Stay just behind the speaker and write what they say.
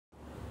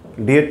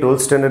Dear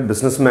 12th standard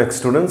business max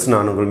students,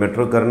 நான் உங்கள்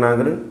metro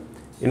Karunakaran.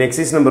 In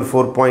exercise number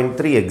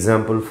 4.3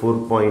 example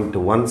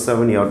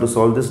 4.17 you have to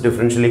solve this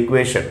differential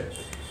equation.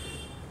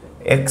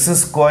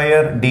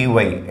 x²dy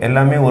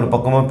எல்லாமே ஒரு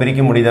பக்கமா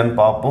பிரிக்க முடியுதான்னு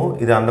பாப்போம்.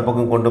 இது அந்த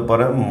பக்கம் கொண்டு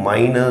போறேன்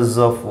minus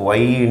of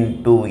y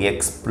into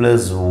x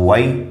plus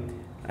y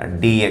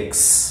dx.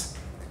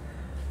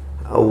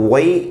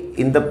 y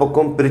இந்த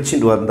பக்கம்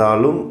பிரிச்சிட்டு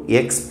வந்தாலும்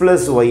x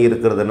plus y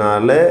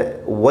இருக்கிறதுனால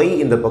y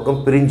இந்த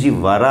பக்கம் பிரிஞ்சி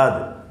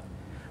வராது.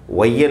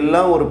 y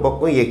எல்லாம் ஒரு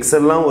பக்கம் x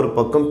எல்லாம் ஒரு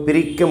பக்கம்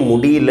பிரிக்க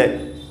முடியல.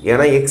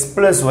 ஏன்னா x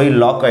plus y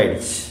லாக்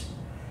ஆயிடுச்சு.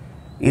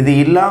 இது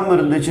இல்லாம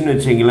இருந்துச்சுன்னு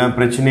வெச்சீங்களா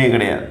பிரச்சனையே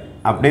கிடையாது.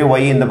 அப்படியே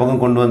y இந்த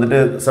பக்கம் கொண்டு வந்துட்டு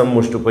சம்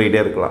முடிச்சிட்டு போயிட்டே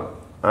இருக்கலாம்.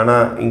 ஆனா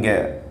இங்க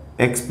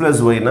x plus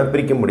y னா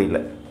பிரிக்க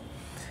முடியல.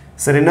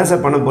 சரி என்ன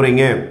சார் பண்ண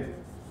போறீங்க?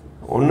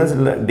 ஒண்ணும்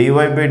இல்ல dy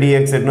by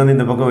dx எடுத்து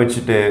இந்த பக்கம்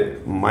வெச்சிட்டு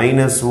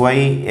minus y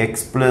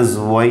x plus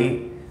y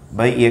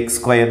by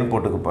x² னு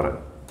போட்டுக்க போறேன்.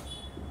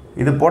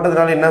 இது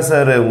போட்டதனால என்ன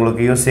சார்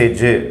உங்களுக்கு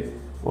யூசேஜ்?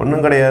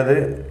 ஒண்ணும் கிடையாது.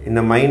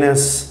 இந்த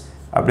மைனஸ்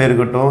அப்படியே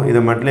இருக்கட்டும். இத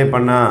மல்டிப்ளை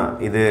பண்ணா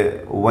இது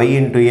y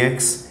into x,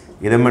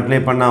 இத மல்டிப்ளை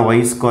பண்ணா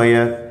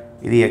y²,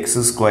 இது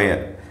x².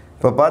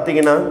 இப்ப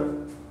பாத்தீங்கன்னா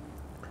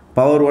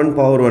பவர்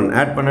 1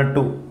 ஆட் பண்ணா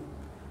 2.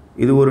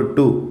 இது ஒரு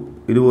 2,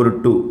 இது ஒரு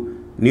 2.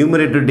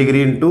 Numerator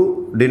degree into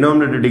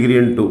denominator degree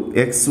into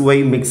x y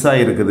mix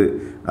ஆயிருக்குது.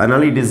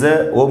 அதனால it is a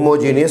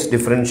homogeneous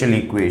differential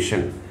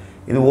equation.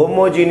 இது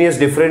homogeneous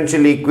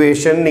differential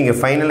equation நீங்க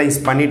ஃபைனலைஸ்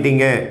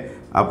பண்ணிட்டீங்க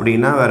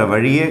அப்படினா வேற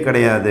வழியே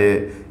கிடையாது.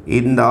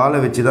 இந்த ஆளை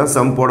வச்சு தான்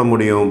சம் போட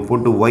முடியும்.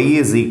 put y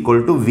is equal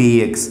to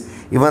vx.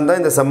 இவன் தான்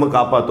இந்த some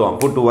காப்பாத்துவான்.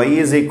 put y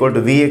is equal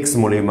to vx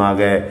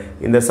மூலமாக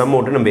இந்த சம்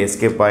விட்டு நம்ம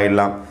எஸ்கேப்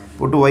ஆயிடலாம்.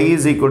 put y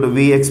is equal to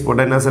vx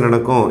போட்டா என்ன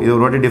நடக்கும்? இது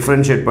ஒரு வாட்டி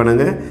டிஃபரன்ஷியேட்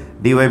பண்ணுங்க.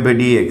 dy by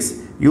dx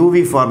uv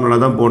formula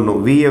தான்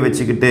போடணும். v ஐ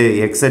வெச்சிக்கிட்டு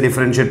x ஐ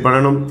டிஃபரன்ஷியேட்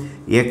பண்ணனும்.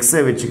 x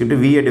ஐ வெச்சிக்கிட்டு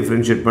v ஐ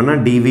டிஃபரன்ஷியேட் பண்ணா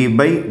dv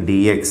by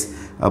dx.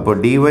 அப்போ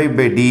dy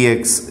by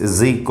dx is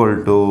equal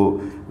to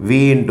v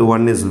into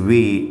 1 is v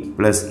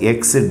plus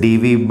x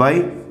dv by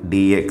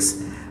dx.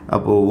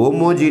 அப்போ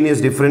homogeneous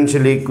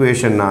differential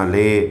equation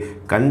நாலே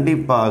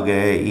கண்டிப்பாக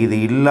இது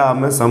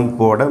இல்லாம சம்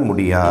போட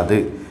முடியாது.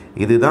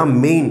 இதுதான்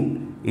மெயின்.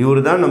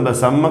 இவர்தான் நம்ம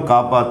சம்ம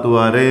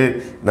காப்பாத்துவாரு.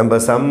 நம்ம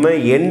சம்ம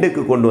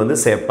எண்டுக்கு கொண்டு வந்து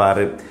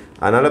சேர்ப்பாரு.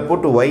 அதனால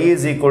போட்டு y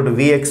is equal to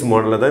vx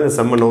மாடல்ல தான் இந்த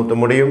சம்ம நோத்த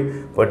முடியும்.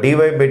 இப்போ dy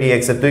by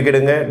dx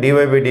தூக்கிடுங்க. dy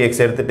by dx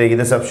எடுத்துட்டு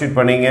இத சப்ஸ்டிட்யூட்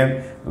பண்ணீங்க.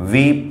 v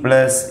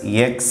plus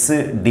x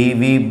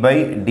dv by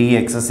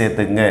dx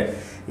சேர்த்துங்க.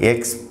 x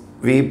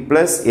v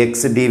plus x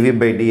dv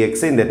by dx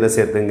இந்த இடத்துல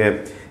சேர்த்துங்க.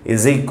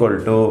 is equal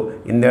to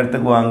இந்த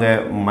இடத்துக்கு வாங்க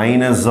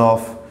minus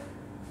of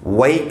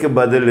y க்கு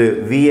பதில்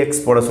vx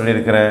போட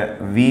சொல்லியிருக்கிறேன்.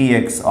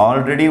 vx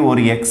ஆல்ரெடி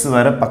ஒரு x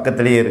வர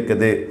பக்கத்திலே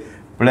இருக்குது.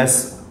 plus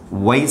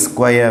y²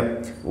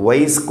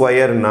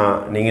 னா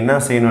நீங்க என்ன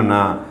செய்யணும்னா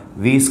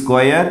v²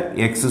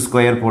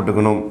 x²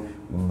 போட்டுக்கணும்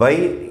by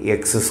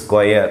x².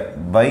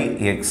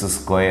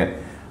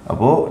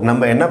 அப்போ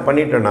நம்ம என்ன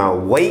பண்ணிட்டோம்னா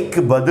y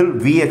க்கு பதில்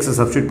vx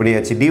சப்ஸ்டிட்யூட்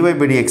பண்ணியாச்சு. dy by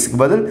dx க்கு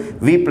பதில்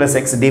v plus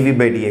x dv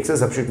by dx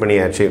substitute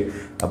பண்ணியாச்சு.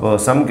 அப்போ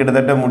சம்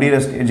கிட்டத்தட்ட முடியற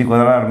ஸ்டேஜுக்கு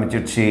வர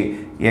ஆரம்பிச்சிருச்சு.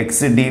 x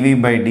dv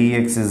by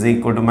dx is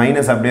equal to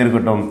minus அப்படியே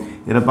இருக்கட்டும்.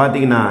 இத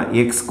பாத்தீங்கன்னா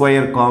x²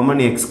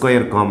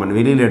 காமன்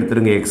வெளியில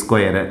எடுத்துருங்க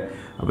x².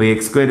 அப்போ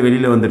x²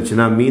 வெளியில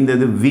வந்துருச்சுனா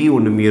மீந்தது v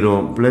ஒன்னு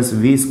மீறும் plus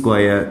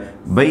v²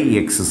 by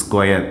x².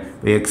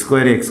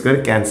 x²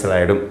 cancel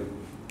ஆயிடும்.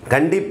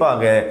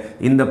 கண்டிப்பாக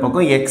இந்த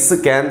பக்கம் x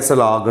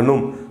கேன்சல்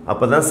ஆகணும்.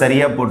 அப்பதான்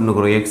சரியா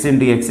போட்டுக்கறோம். x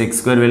into x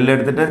x² வெளியில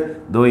எடுத்துட்டு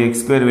தோ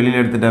x² வெளியில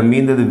எடுத்துட்டா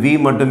மீந்தது v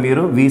மட்டும்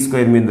மீறும்.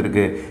 v²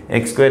 மீந்திருக்கு.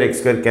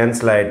 x²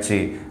 கேன்சல் ஆயிடுச்சு.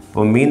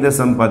 இப்போ மீந்த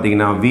சம்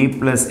பாத்தீங்கன்னா v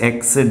plus x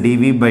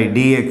dv by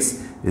dx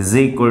is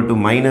equal to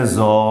minus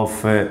of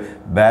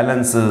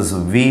balances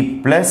v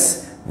plus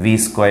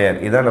v².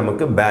 இதான்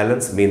நமக்கு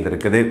பேலன்ஸ்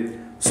மீந்திருக்குது.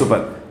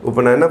 சூப்பர். இப்போ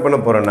நான் என்ன பண்ண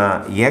போறேன்னா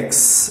x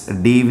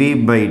dv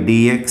by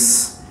dx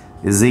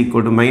is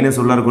equal to minus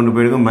உள்ளார கொண்டு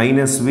போயிடுங்க.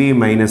 minus v².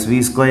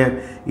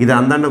 இது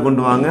அந்தாண்ட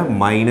கொண்டு வாங்க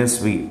minus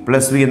v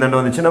plus v அந்தாண்ட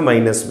வந்துச்சுன்னா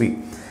minus v.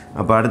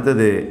 அப்ப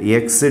அடுத்தது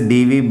x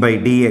dv by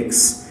dx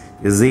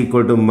is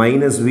equal to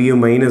minus v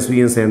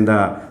சேர்ந்தா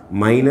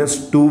minus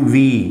 2v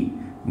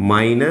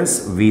minus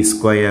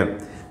v².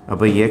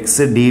 அப்ப x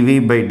dv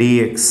by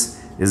dx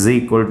is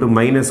equal to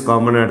minus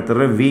common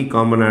எடுத்துறேன், v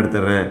காமன்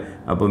எடுத்துறேன்.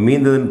 அப்ப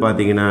மீந்ததுன்னு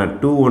பாத்தீங்கன்னா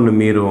 2 ஒன்னு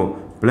மீறும்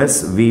plus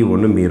v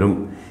ஒன்னு மீறும்.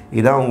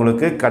 இதான்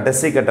உங்களுக்கு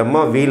கடைசி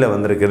கட்டமா v ல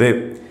வந்திருக்குது.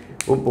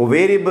 இப்போ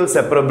வேரியபிள்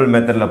செப்பரபிள்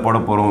மெத்தட்ல போட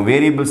போறோம்.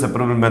 வேரியபிள்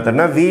செப்பரபிள்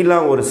மெத்தட்னா v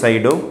லாம் ஒரு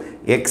சைடும்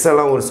x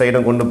எல்லாம் ஒரு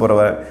சைடும் கொண்டு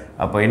போறவ.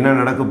 அப்ப என்ன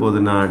நடக்க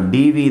போகுதுன்னா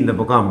dv இந்த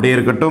பக்கம் அப்படியே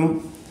இருக்கட்டும்.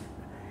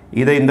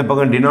 இத இந்த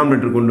பக்கம்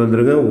டினாமினேட்டர் கொண்டு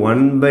வந்துருங்க.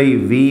 1 by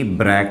v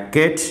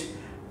bracket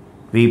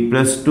v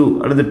plus 2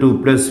 அல்லது 2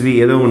 plus v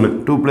ஏதோ ஒன்று.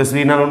 2 plus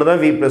v நால ஒன்று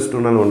தான், v plus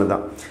 2 நால ஒன்று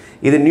தான்.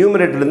 இது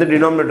நியூமரேட்டர்லேருந்து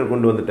டினாமினேட்டர்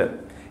கொண்டு வந்துட்டேன்.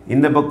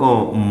 இந்த பக்கம்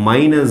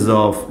minus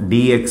of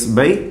dx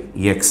by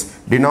x.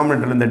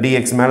 டினாமினேட்டர்லேருந்து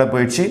dx மேலே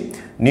போயிடுச்சு.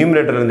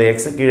 நியூமரேட்டர்லேருந்து x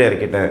கீழே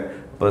இறக்கிட்டேன்.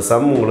 இப்போ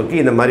சம் உங்களுக்கு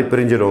இந்த மாதிரி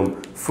பிரிஞ்சிடும்.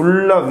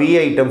 ஃபுல்லாக v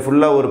ஐட்டம்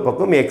ஃபுல்லாக ஒரு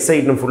பக்கம் x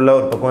ஐட்டம் ஃபுல்லாக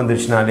ஒரு பக்கம்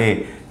வந்துருச்சுனாலே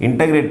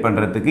இன்டகிரேட்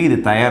பண்ணுறதுக்கு இது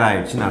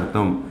தயாராகிடுச்சுன்னு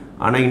அர்த்தம்.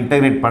 ஆனால்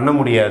இன்டகிரேட் பண்ண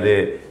முடியாது.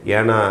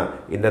 ஏன்னா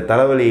இந்த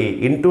தலைவலி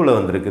இன்டூவில்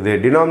வந்துருக்குது.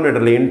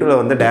 டினாமினேட்டரில்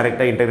இன்டூவில் வந்து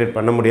டைரெக்டாக இன்டகிரேட்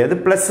பண்ண முடியாது,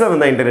 ப்ளஸில்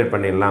வந்து இன்டகிரேட்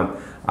பண்ணிடலாம்.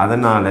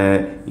 அதனால்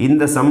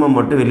இந்த சம்மை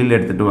மட்டும் வெளியில்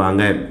எடுத்துகிட்டு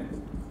வாங்க.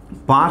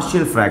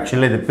 பார்ஷியல்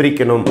ஃப்ராக்ஷனில் இது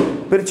பிரிக்கணும்.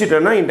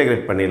 பிரிச்சுட்டோன்னா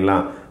இன்டகிரேட்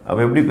பண்ணிடலாம். அப்போ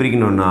எப்படி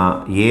பிரிக்கணும்னா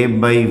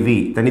a/v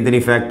தனித்தனி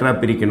ஃபேக்டராக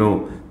பிரிக்கணும்,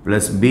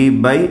 ப்ளஸ்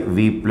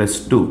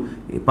b/v+2.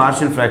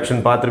 பார்ஷியல் ஃப்ராக்ஷன்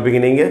பார்த்துருப்பீங்க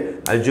நீங்கள்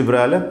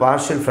அல்ஜிப்ராவில்.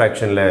 பார்ஷியல்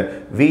ஃப்ராக்ஷனில்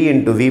v ×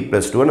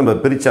 v+2 நம்ம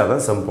பிரித்தா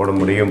தான் சம் போட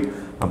முடியும்.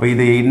 அப்போ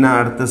இது இன்னும்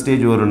அடுத்த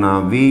ஸ்டேஜ் வரும்னா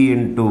v ×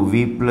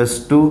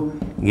 v+2.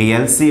 இங்கே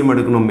எல்சிஎம்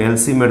எடுக்கணும்.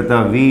 எல்சிஎம்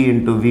எடுத்தால் v ×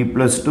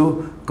 v+2,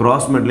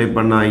 கிராஸ் மல்டிப்ளை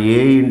பண்ணால்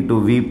a ×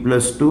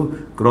 v+2,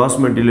 கிராஸ்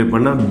மல்டிப்ளை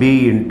பண்ணால் b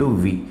 ×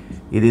 v.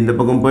 இது இந்த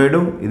பக்கம்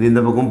போயிடும், இது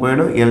இந்த பக்கம்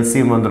போயிடும்,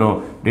 எல்சிஎம் வந்துடும்.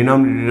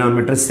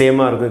 டினாமினேட்டர்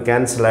சேமாக இருக்கும்,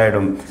 கேன்சல்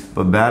ஆகிடும்.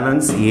 இப்போ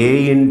balance a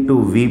 ×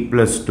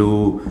 v+2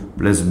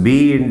 plus b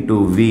 ×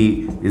 v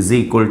is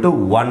equal to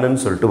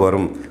 1ன்னு சொல்லிட்டு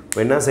வரும். இப்போ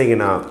என்ன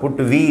செய்யணும்,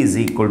 put v is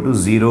equal to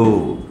 0.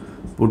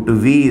 Put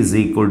v is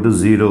equal to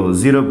 0.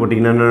 0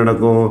 போட்டிங்கன்னா என்ன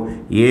நடக்கும்,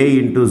 a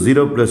 ×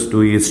 0 +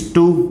 2 இஸ்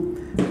 2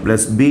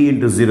 ப்ளஸ் b ×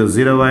 0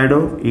 0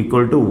 ஆகிடும்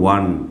ஈக்குவல் டு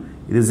 1.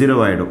 இது 0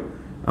 ஆகிடும்.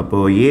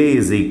 அப்போது a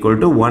இஸ் ஈக்குவல்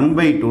டு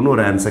 1/2ன்னு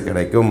ஒரு ஆன்சர்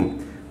கிடைக்கும்.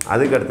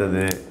 அதுக்கு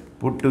அடுத்தது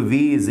புட்டு v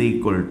இஸ்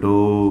ஈக்குவல் டு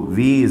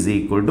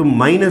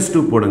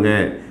 -2 போடுங்க.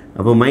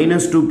 அப்போ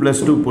 -2 +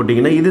 2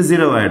 போட்டிங்கன்னா இது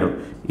 0 ஆகிடும்.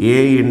 a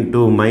 ×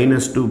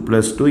 -2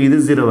 + 2 இது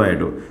 0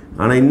 ஆகிடும்.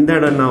 ஆனால் இந்த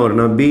இடம் என்ன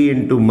வரும்னா b ×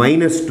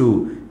 -2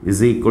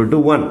 இஸ் ஈக்குவல் டு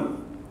 1.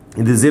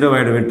 இது 0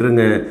 ஆகிடும்,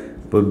 விட்டுருங்க.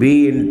 இப்போ b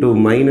 ×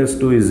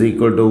 -2 is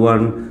equal to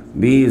 1,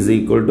 b is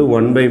equal to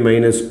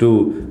 1/-2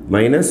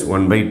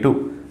 -1/2.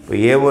 இப்போ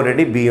a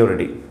ready, b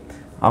ready.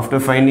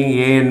 After finding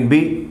a and b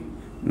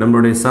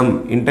நம்மளுடைய சம்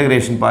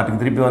இன்டகிரேஷன்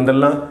பார்ட்டுக்கு திருப்பி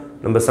வந்துடலாம்.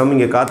 நம்ம சம்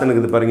இங்கே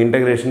காத்துனுக்குது பாருங்கள்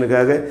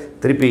இன்டகிரேஷனுக்காக.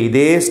 திருப்பி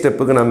இதே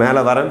ஸ்டெப்புக்கு நான்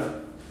மேலே வரேன்.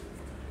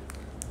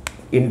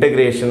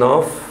 இன்டகிரேஷன்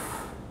ஆஃப்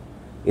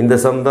இந்த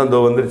சம் தான்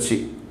இதோ வந்துருச்சு.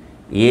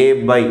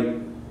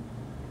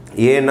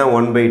 a/a னா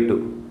 1/2,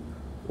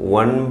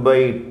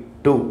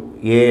 1/2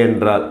 a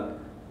என்றால்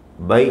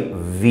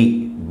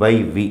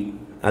v.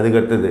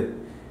 அதுக்கடுத்தது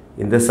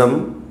இந்த சம்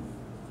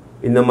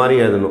இந்த மாதிரி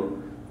எழுதணும்.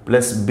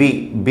 ப்ளஸ்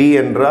b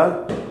என்றால்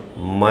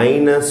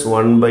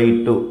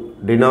 -1/2,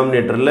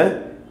 டினாமினேட்டரில்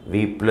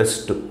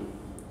v+2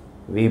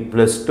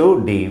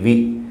 dv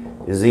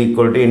is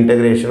equal to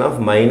integration of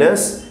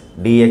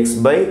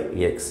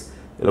 -dx/x.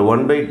 இதில்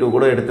 1/2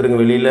 கூட எடுத்துருங்க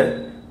வெளியில்.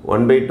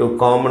 1/2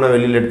 காமனாக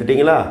வெளியில்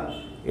எடுத்துட்டிங்களா.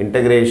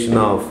 இன்டகிரேஷன்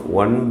ஆஃப்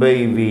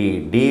 1/v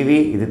dv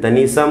இது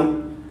தனி some,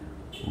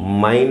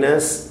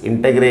 minus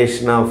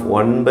integration of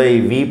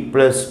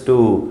 1/v+2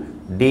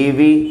 dv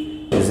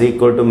is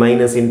equal to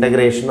minus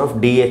integration of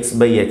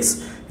dx/x.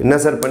 என்ன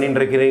சார் பண்ணிட்டு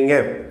இருக்கிறீங்க,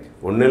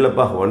 ஒன்றும்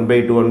இல்லைப்பா.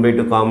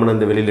 1/2 காமன்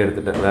அந்த வெளியில்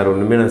எடுத்துட்டேன், வேறு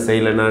ஒன்றுமே நான்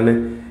செய்யலை. நான்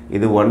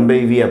இது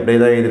 1/v அப்படியே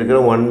தான்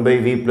எழுதிருக்கிறேன்,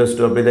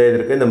 1/v+2 அப்படியே தான்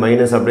எழுதிருக்கேன், இந்த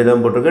மைனஸ் அப்படியே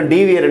தான் போட்டிருக்கேன்.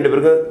 டிவியை ரெண்டு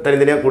பேருக்கும்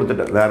தனித்தனியாக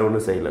கொடுத்துட்டேன், வேறு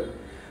ஒன்றும் செய்யலை.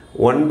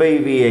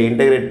 1/vயை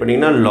இன்டகிரேட்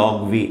பண்ணிங்கன்னா log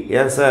v.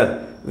 ஏன் சார்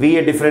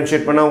வியை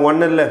டிஃப்ரென்ஷியேட் பண்ணால்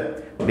 1 இல்லை,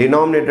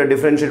 டினாமினேட்டர்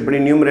டிஃப்ரென்ஷியேட் பண்ணி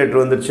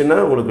நியூமரேட்டர் வந்துருச்சுன்னா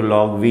உங்களுக்கு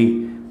log v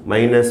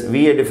மைனஸ்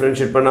வியை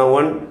டிஃப்ரென்ஷியேட் பண்ணால்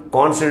 1,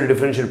 கான்ஸ்டன்ட்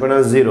டிஃப்ரென்ஷியேட்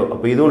பண்ணால் 0.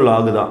 அப்போ இதுவும்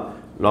லாக் தான்.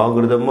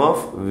 லாகிரிதம்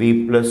of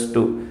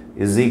v+2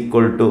 is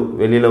equal to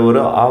வெளியில் ஒரு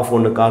ஆஃப்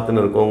ஒன்று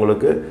காத்துன்னு இருக்கும்,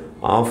 உங்களுக்கு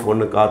ஆஃப்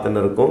ஒன்று காத்துன்னு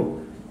இருக்கும்,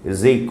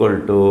 is equal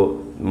to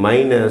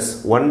minus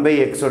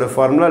 1/xோட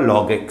formula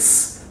log x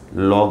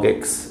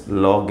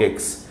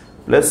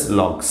plus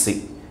log c.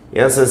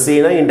 ஏன் சார்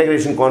சினா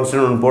இன்டகிரேஷன்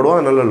கான்ஸ்டன்ட் ஒன்று போடுவோம்,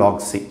 அதனால் log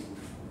c.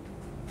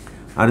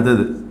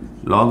 அடுத்தது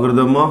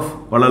லாகிரிதம் ஆஃப்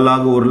பல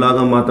லாக் ஒரு லாக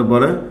மாற்ற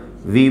போகிறேன்,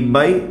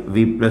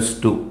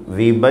 v/v+2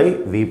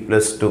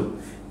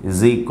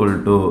 இஸ் ஈக்குவல்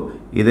டு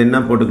இது என்ன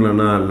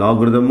போட்டுக்கலாம்னா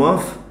லாகிரிதம்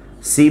ஆஃப்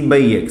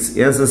c/x.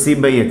 ஏன் சார்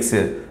c/x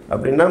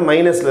அப்படின்னா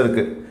மைனஸில்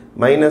இருக்குது,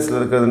 மைனஸில்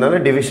இருக்கிறதுனால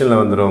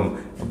டிவிஷனில் வந்துடும்.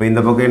 அப்போ இந்த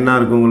பக்கம் என்ன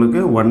இருக்குது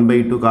உங்களுக்கு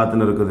 1/2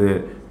 காத்துன்னு இருக்குது,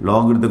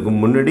 லாகிரிதத்துக்கு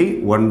முன்னாடி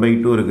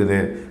 1/2 இருக்குது.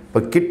 இப்போ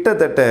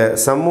கிட்டத்தட்ட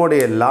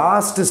சம்மோடைய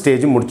லாஸ்ட்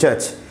ஸ்டேஜ்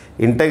முடிச்சாச்சு,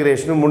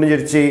 இன்டகிரேஷனும்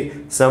முடிஞ்சிருச்சு,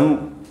 சம்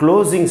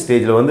க்ளோசிங்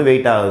ஸ்டேஜில் வந்து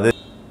வெயிட் ஆகுது.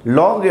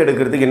 லாக்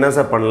எடுக்கிறதுக்கு என்ன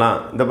சார் பண்ணலாம்,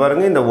 இந்த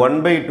பாருங்கள் இந்த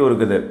 1/2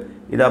 இருக்குது,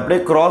 இதை அப்படியே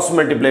கிராஸ்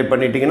மல்டிப்ளை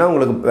பண்ணிட்டீங்கன்னா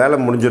உங்களுக்கு வேலை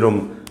முடிஞ்சிடும்.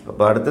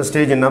 அப்போ அடுத்த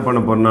ஸ்டேஜ் என்ன பண்ண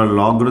போகிறோம்னா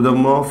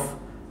லாகிரிதம் ஆஃப்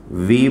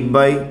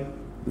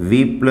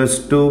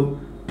v/v+2,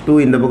 2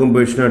 இந்த பக்கம்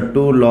போயிடுச்சுன்னா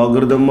 2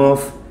 லாகிரிதம்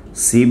ஆஃப்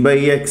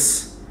c/x,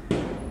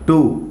 2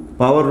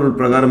 பவர் ரூல்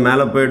பிரகாரம்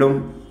மேலே போயிடும்,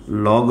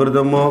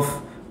 லாகிரிதம் of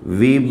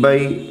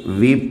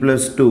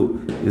v/v+2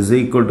 is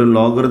equal to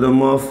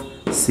லாகிரிதம் of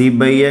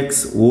c/x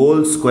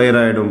whole square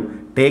ஆகிடும்.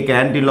 Take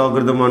anti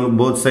லாகிரிதம் on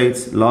both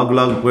sides,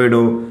 lock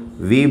போயிடும்,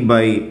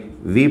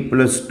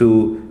 v/v+2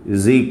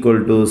 is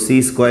equal to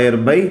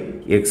c²/x².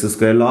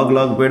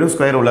 Lock போயிடும்,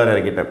 ஸ்கொயர் உள்ளார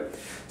இறக்கிட்டேன்.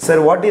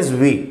 சார் வாட் இஸ்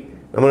v,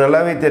 நமக்கு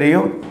நல்லாவே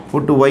தெரியும்.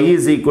 புட்டு y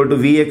is equal to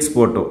vx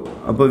போட்டோம்.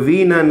 அப்போ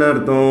vனா என்ன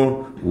அர்த்தம்,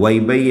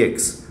 y/x.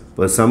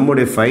 இப்போ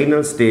சம்முடைய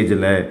ஃபைனல்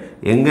ஸ்டேஜில்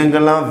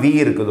எங்கெங்கெல்லாம் v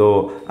இருக்குதோ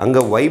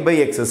அங்கே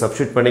y/x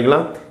சப்ஸ்டியூட்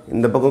பண்ணிக்கலாம்.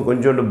 இந்த பக்கம்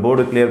கொஞ்சோண்டு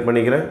போர்டு கிளியர்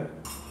பண்ணிக்கிறேன்.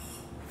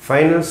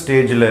 ஃபைனல்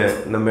ஸ்டேஜில்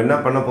நம்ம என்ன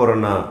பண்ண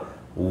போகிறோம்னா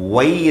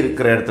y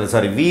இருக்கிற இடத்துல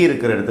v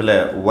இருக்கிற இடத்துல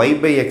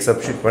y/x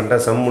சப்ஸ்டியூட் பண்ணிட்டா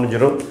சம்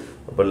முடிஞ்சிடும்.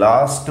 அப்போ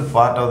last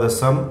part of the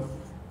some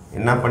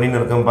என்ன பண்ணின்னு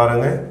இருக்கோம்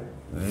பாருங்கள்.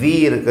 v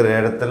இருக்கிற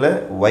இடத்துல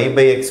y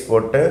by x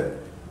போட்டு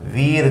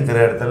v இருக்கிற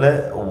இடத்துல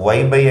y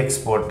by x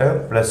போட்டு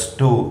plus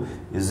 2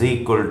 is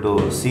equal to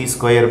c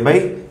square by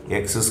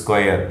x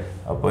square.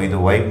 அப்போ இது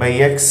y by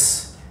x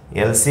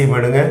LCM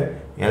எடுங்க.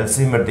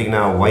 LCM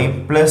எடுத்திங்கன்னா y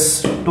plus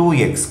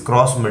 2x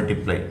cross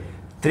multiply.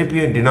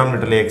 திருப்பியும்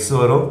denominator x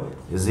வரும்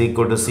is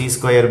equal to c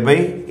square by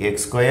x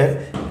square.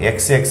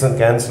 x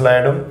cancel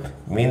ஆயிடும்.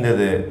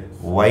 மீந்தது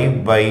y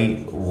by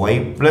y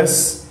plus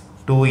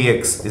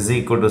 2x is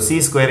equal to c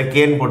square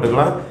k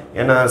போட்டுக்கலாம்.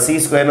 ஏன்னா c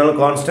square நாலும்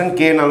constant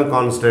k நாலும்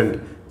constant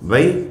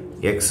by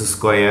x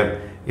square.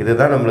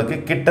 இதுதான் நம்மளுக்கு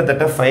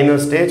கிட்டத்தட்ட final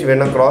stage.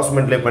 வேணா cross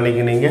multiply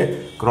பண்ணிக்கினீங்க.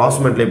 Cross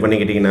multiply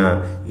பண்ணிக்கிட்டீங்கன்னா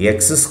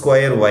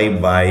x² y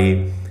by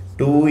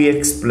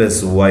 2x plus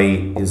y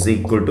is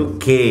equal to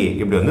k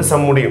இப்படி வந்து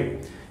சம் முடியும்.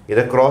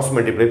 இதை கிராஸ்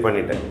மல்டிப்ளை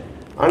பண்ணிட்டேன்.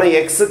 ஆனால்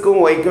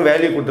எக்ஸுக்கும் ஒய்க்கும்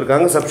வேல்யூ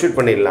கொடுத்துருக்காங்க, சப்ஸ்டியூட்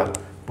பண்ணிடலாம்.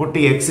 புட்டு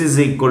x is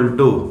equal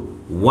to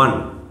 1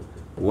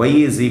 y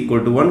is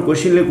equal to 1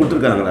 கொஷின்லேயே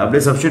கொடுத்துருக்காங்களா,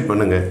 அப்படியே சப்ஸ்டியூட்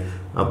பண்ணுங்க.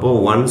 அப்போது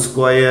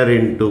 1²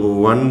 into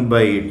 1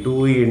 by 2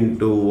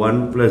 into 1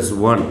 plus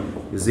 1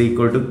 is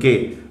equal to k.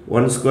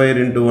 1²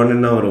 into 1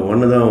 என்ன வரும்,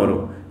 1 தான்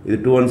வரும். இது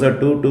 2 1s are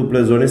 2, 2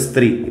 plus 1 is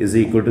 3 is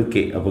equal to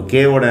k. அப்போ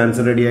k ஓட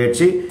ஆன்சர் ரெடி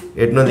ஆயிடுச்சு.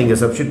 எட்டுனா இங்கே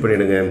சப்ஸ்டியூட்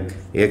பண்ணிடுங்க.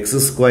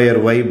 x²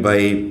 y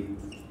by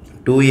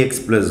 2x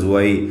plus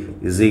y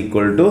is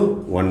equal to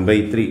 1 by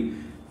 3.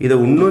 இதை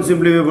இன்னும்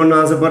சிம்பிளிஃபை பண்ண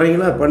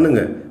ஆசைப்படுறீங்களா,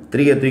 பண்ணுங்க.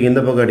 3 தூக்கி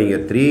இந்த பக்கம் அடிங்க.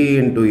 3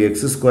 into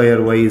x²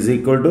 y is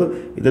equal to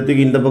இதை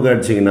தூக்கி இந்த பக்கம்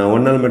அடிச்சிங்கன்னா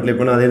 1 நாள் மல்டிப்ளை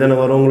பண்ணால் அதே தானே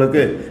வரும்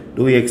உங்களுக்கு,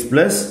 2x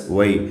plus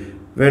y.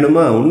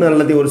 வேணுமா இன்னும்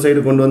எல்லாத்தையும் ஒரு சைடு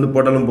கொண்டு வந்து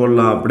போட்டாலும்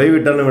போடலாம், அப்படியே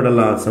விட்டாலும்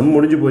விடலாம். சம்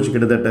முடிஞ்சு போச்சு.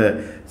 கிட்டத்தட்ட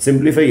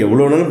சிம்பிளிஃபை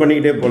எவ்வளோ நாளும்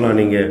பண்ணிக்கிட்டே போகலாம்.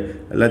 நீங்கள்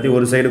எல்லாத்தையும்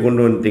ஒரு சைடு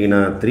கொண்டு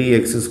வந்துட்டீங்கன்னா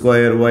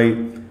 3x² y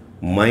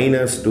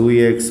minus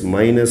 2x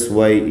minus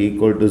y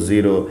equal to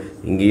 0.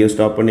 இங்கேயும்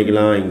ஸ்டாப்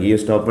பண்ணிக்கலாம்,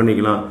 இங்கேயும் ஸ்டாப்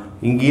பண்ணிக்கலாம்,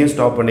 இங்கேயும்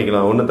ஸ்டாப்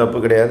பண்ணிக்கலாம். ஒன்றும்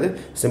தப்பு கிடையாது.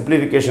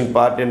 சிம்பிளிஃபிகேஷன்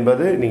பார்ட்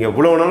என்பது நீங்கள்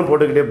எவ்வளோ வேணாலும்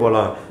போட்டுக்கிட்டே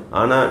போகலாம்.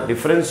 ஆனால்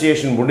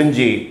டிஃப்ரென்சியேஷன்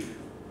முடிஞ்சு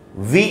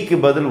விக்கு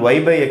பதில் y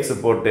by x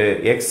போட்டு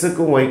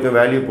எக்ஸுக்கும் ஒய்க்கும்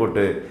வேல்யூ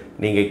போட்டு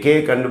நீங்கள் k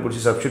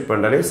கண்டுபிடிச்சி சப்ஸ்டியூட்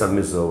பண்ணாலே சம்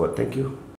இஸ் ஓவர். தேங்க்யூ.